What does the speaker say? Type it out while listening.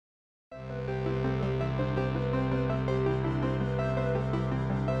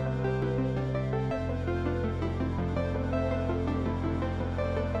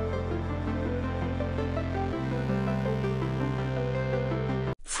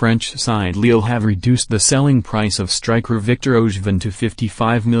French side Lille have reduced the selling price of striker Victor Osimhen to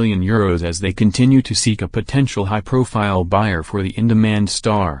 €55 million as they continue to seek a potential high-profile buyer for the in-demand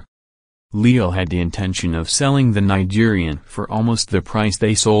star. Lille had the intention of selling the Nigerian for almost the price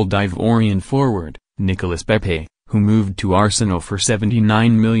they sold Ivorian forward, Nicolas Pepe, who moved to Arsenal for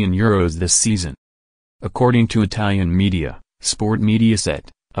 €79 million this season. According to Italian media, Sport Mediaset,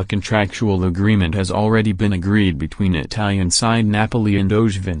 a contractual agreement has already been agreed between Italian side Napoli and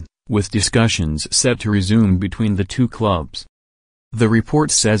Osimhen, with discussions set to resume between the two clubs. The report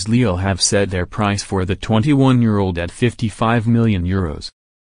says Lille have set their price for the 21-year-old at €55 million.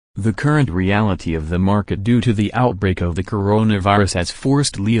 The current reality of the market due to the outbreak of the coronavirus has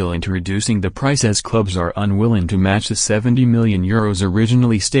forced Lille into reducing the price as clubs are unwilling to match the €70 million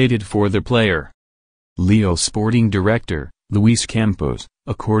originally stated for the player. Lille's sporting director, Luis Campos,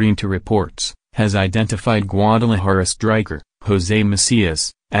 according to reports, has identified Guadalajara striker, José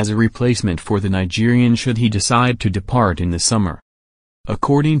Macias, as a replacement for the Nigerian should he decide to depart in the summer.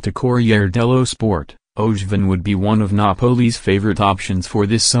 According to Corriere dello Sport, Osimhen would be one of Napoli's favorite options for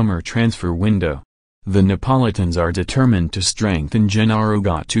this summer transfer window. The Neapolitans are determined to strengthen Gennaro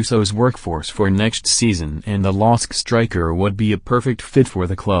Gattuso's workforce for next season and the LOSC striker would be a perfect fit for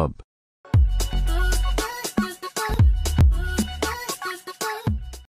the club.